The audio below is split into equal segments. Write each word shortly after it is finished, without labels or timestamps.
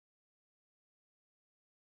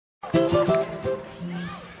Come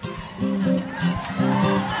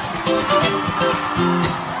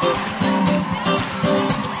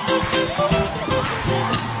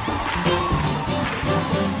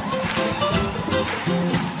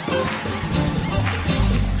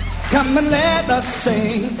and let us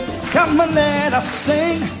sing, come and let us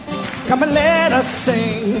sing, come and let us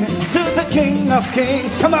sing to the King of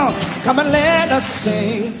Kings. Come on, come and let us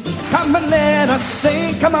sing, come and let us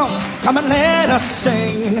sing, come on, come and let us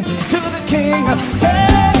sing to the King of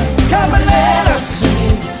Kings. Come and let us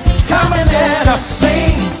sing, come and let us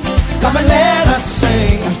sing, come and let us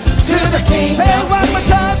sing to the King. Say it one more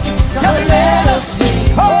time, come and let us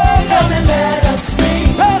sing, oh yeah, come and let us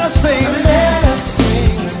sing, let us sing, come and let us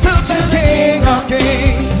sing to the King of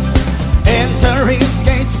Kings. Enter his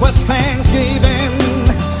gates with thanksgiving,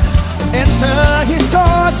 enter his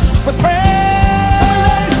courts with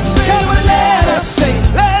praise. Come and let us sing,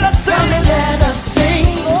 let us sing, come and let us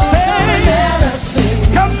sing, come and let us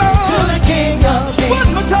sing, come on, to the King of Kings. One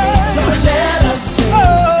more time, come and let us sing, oh,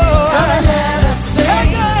 come and let us sing,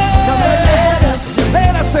 come and let us sing,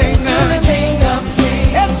 let us sing to the King of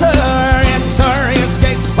Kings. Enter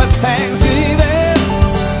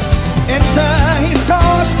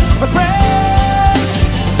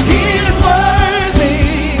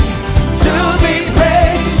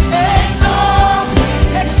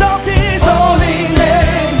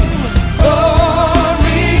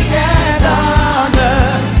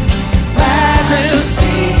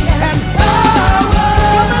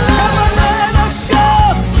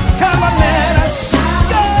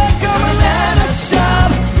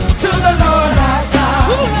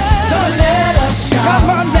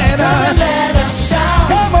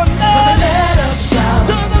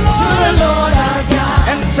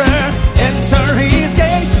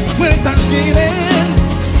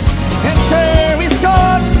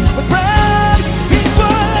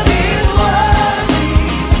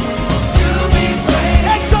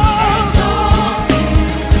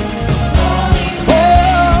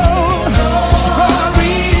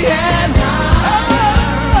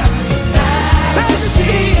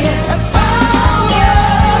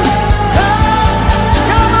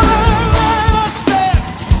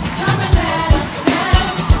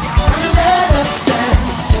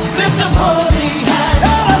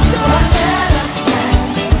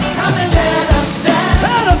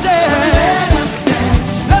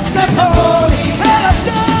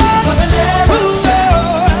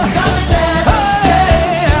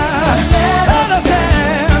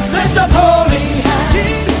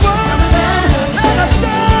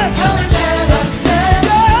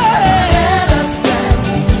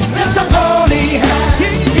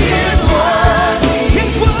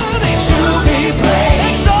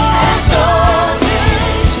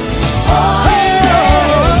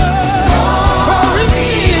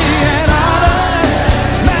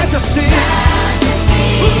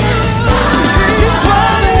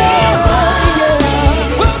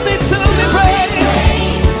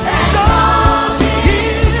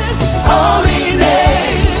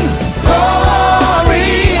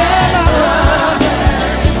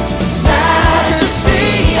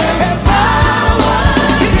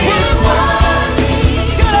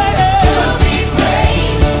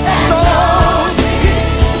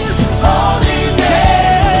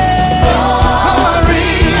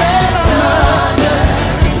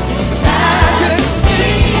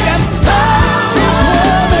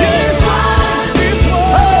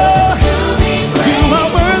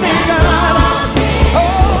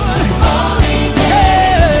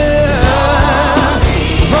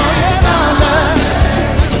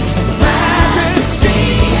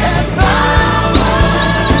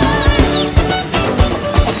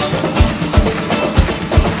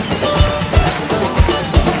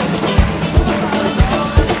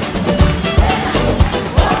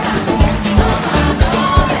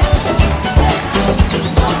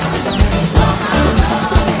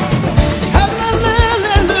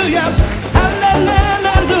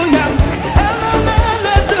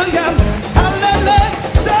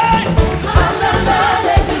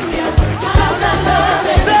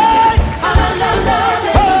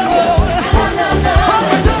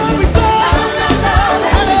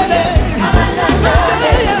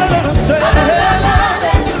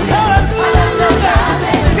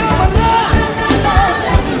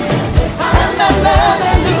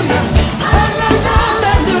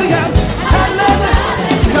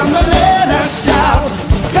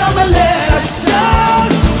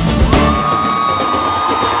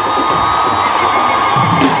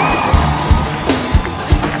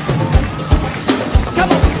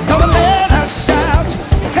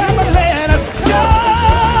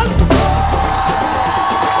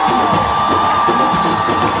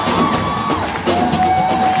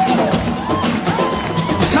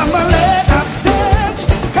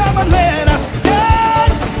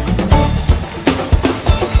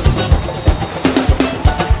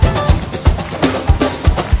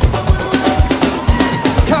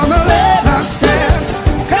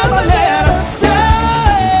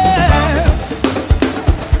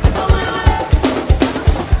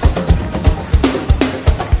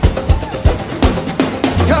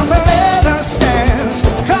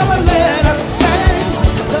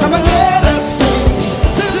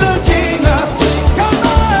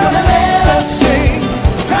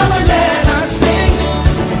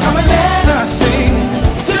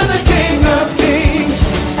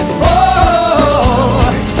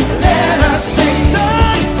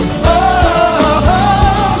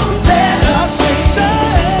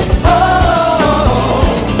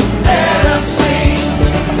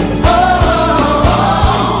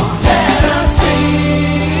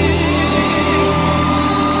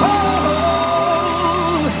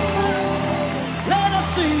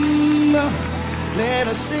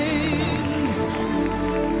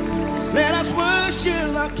us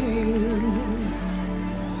worship our King.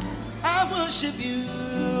 I worship you.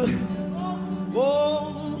 Oh,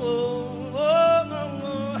 oh, oh,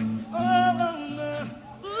 oh, oh, oh,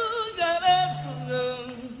 oh,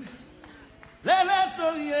 let us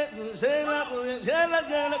so yet say that we shall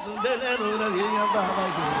again to the level of your Baba.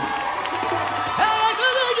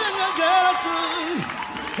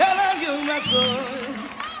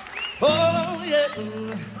 Oh,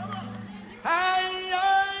 yeah. I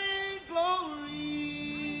glory.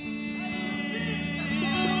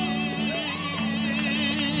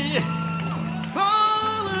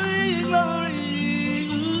 Glory, glory.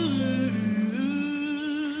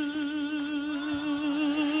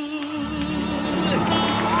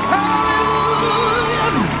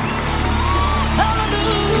 Hallelujah.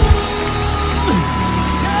 Hallelujah.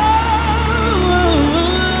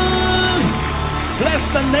 Bless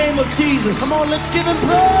the name of Jesus. Come on, let's give him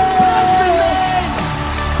praise. Bless the name.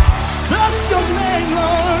 Bless your name,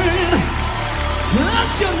 Lord.